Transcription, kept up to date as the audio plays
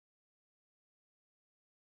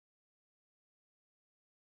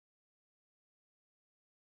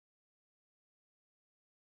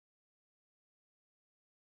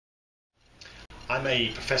I'm a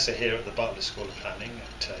professor here at the Bartlett School of Planning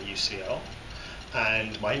at UCL,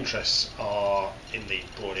 and my interests are in the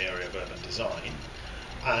broad area of urban design.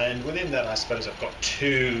 And within that, I suppose I've got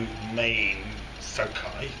two main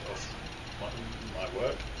foci of my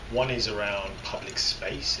work. One is around public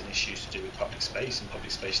space and issues to do with public space and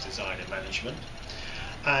public space design and management.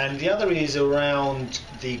 And the other is around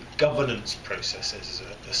the governance processes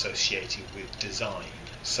associated with design.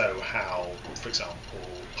 So how, for example,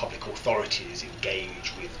 public authorities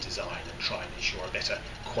engage with design and try and ensure a better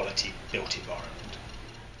quality built environment.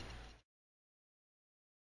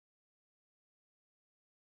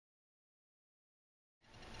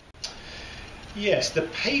 Yes, the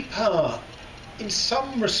paper in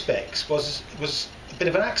some respects was a bit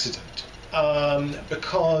of an accident.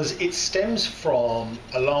 Because it stems from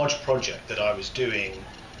a large project that I was doing,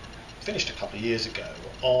 finished a couple of years ago,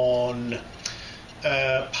 on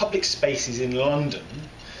public spaces in London,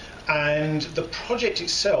 and the project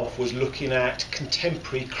itself was looking at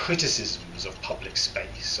contemporary criticisms of public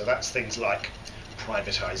space. So that's things like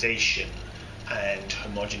privatisation and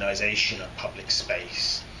homogenisation of public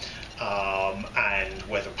space, and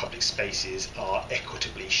whether public spaces are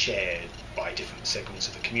equitably shared by different segments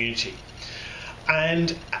of the community.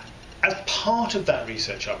 And as part of that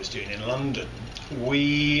research I was doing in London,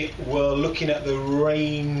 we were looking at the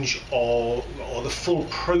range of, or the full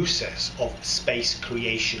process of space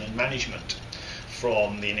creation and management,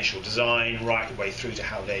 from the initial design right the way through to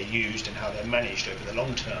how they're used and how they're managed over the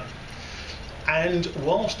long term. And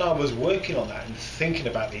whilst I was working on that and thinking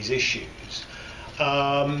about these issues,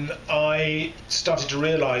 I started to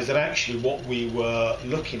realise that actually what we were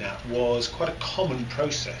looking at was quite a common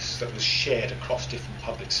process that was shared across different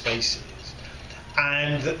public spaces,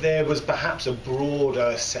 and that there was perhaps a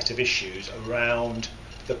broader set of issues around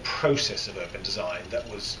the process of urban design that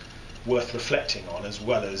was worth reflecting on, as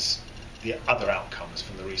well as the other outcomes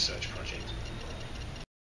from the research project.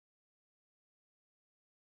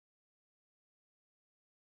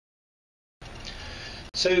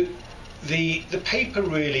 So the paper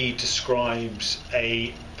really describes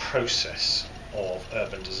a process of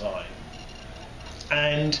urban design,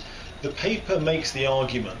 and the paper makes the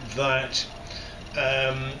argument that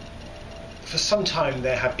for some time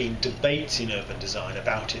there have been debates in urban design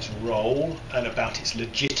about its role and about its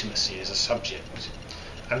legitimacy as a subject,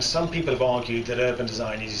 and some people have argued that urban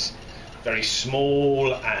design is very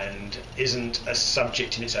small and isn't a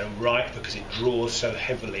subject in its own right because it draws so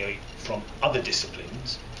heavily from other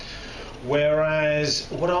disciplines. Whereas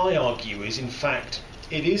what I argue is, in fact,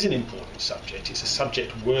 it is an important subject. It's a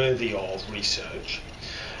subject worthy of research.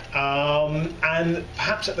 And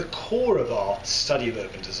perhaps at the core of our study of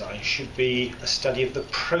urban design should be a study of the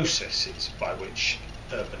processes by which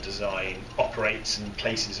urban design operates and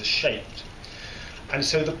places are shaped. And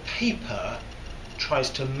so the paper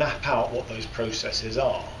tries to map out what those processes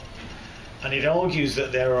are. And it argues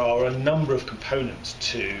that there are a number of components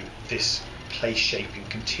to this place-shaping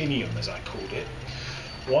continuum, as I called it.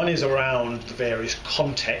 One is around the various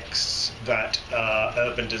contexts that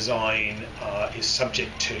urban design is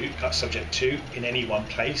subject to in any one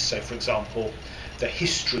place. So, for example, the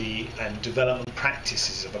history and development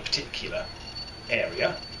practices of a particular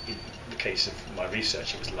area. In the case of my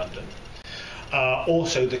research, it was London.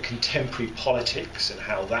 Also, the contemporary politics and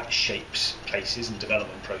how that shapes places and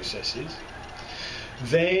development processes.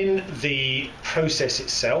 Then the process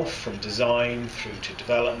itself, from design through to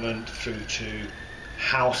development, through to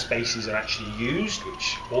how spaces are actually used,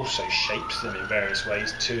 which also shapes them in various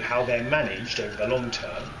ways, to how they're managed over the long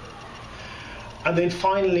term. And then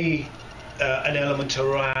finally, an element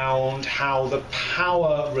around how the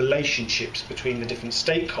power relationships between the different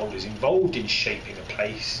stakeholders involved in shaping a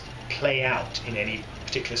place play out in any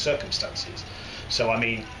particular circumstances. So, I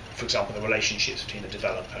mean, for example, the relationships between the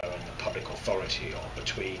developer and the public authority, or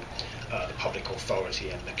between the public authority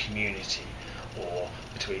and the community, or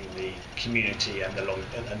between the community and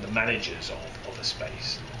the managers of a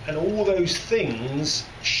space. And all those things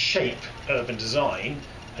shape urban design,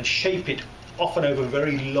 and shape it often over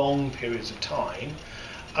very long periods of time.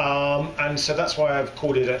 And so that's why I've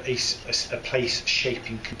called it a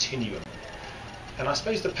place-shaping continuum. And I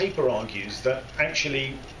suppose the paper argues that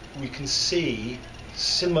actually we can see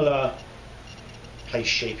similar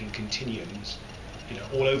place-shaping continuums,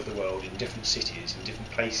 all over the world, in different cities and different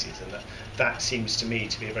places, and that seems to me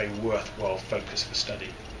to be a very worthwhile focus for study.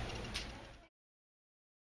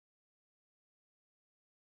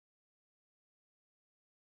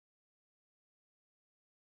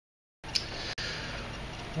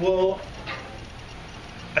 Well,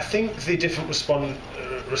 I think the different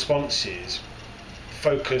responses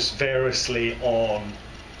focus variously on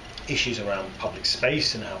issues around public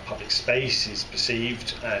space and how public space is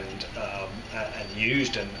perceived and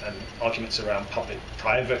used, and arguments around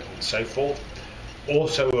public-private and so forth.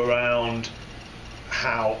 Also around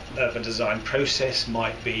how urban design process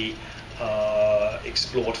might be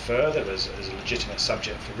explored further as a legitimate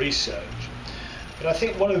subject for research. But I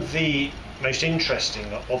think one of the most interesting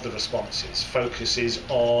of the responses focuses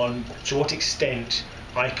on to what extent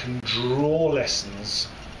I can draw lessons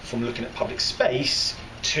from looking at public space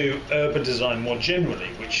to urban design more generally,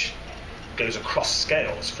 which goes across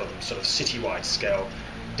scales from sort of citywide scale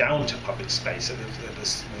down to public space at the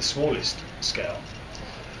smallest scale.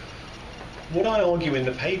 What I argue in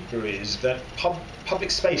the paper is that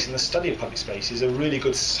public space and the study of public space is a really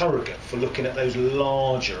good surrogate for looking at those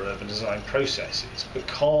larger urban design processes,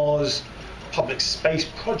 because public space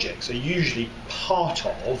projects are usually part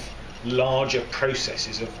of larger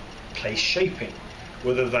processes of place shaping,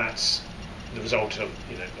 whether that's the result of,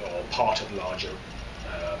 or part of larger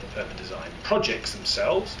urban design projects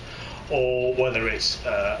themselves, or whether it's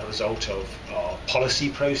a result of policy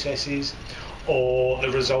processes, or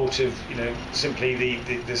the result of simply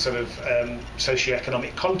the sort of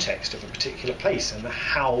socio-economic context of a particular place and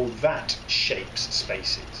how that shapes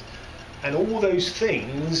spaces. And all those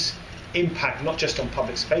things impact not just on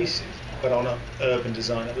public spaces but on urban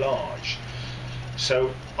design at large.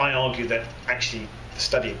 So I argue that actually the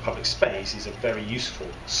study of public space is a very useful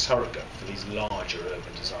surrogate for these larger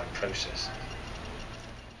urban design processes.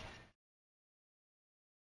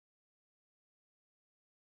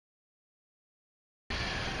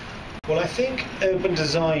 Well, I think urban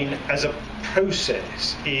design as a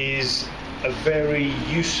process is a very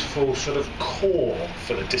useful sort of core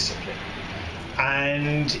for the discipline.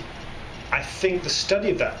 And I think the study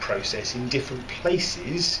of that process in different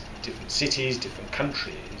places, different cities, different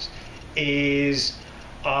countries, is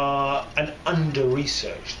an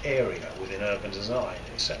under-researched area within urban design.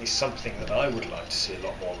 It's certainly something that I would like to see a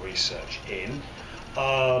lot more research in.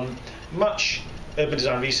 Much urban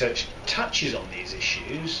design research touches on these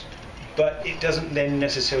issues, but it doesn't then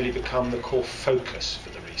necessarily become the core focus for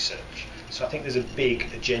the research. So I think there's a big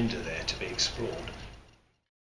agenda there to be explored.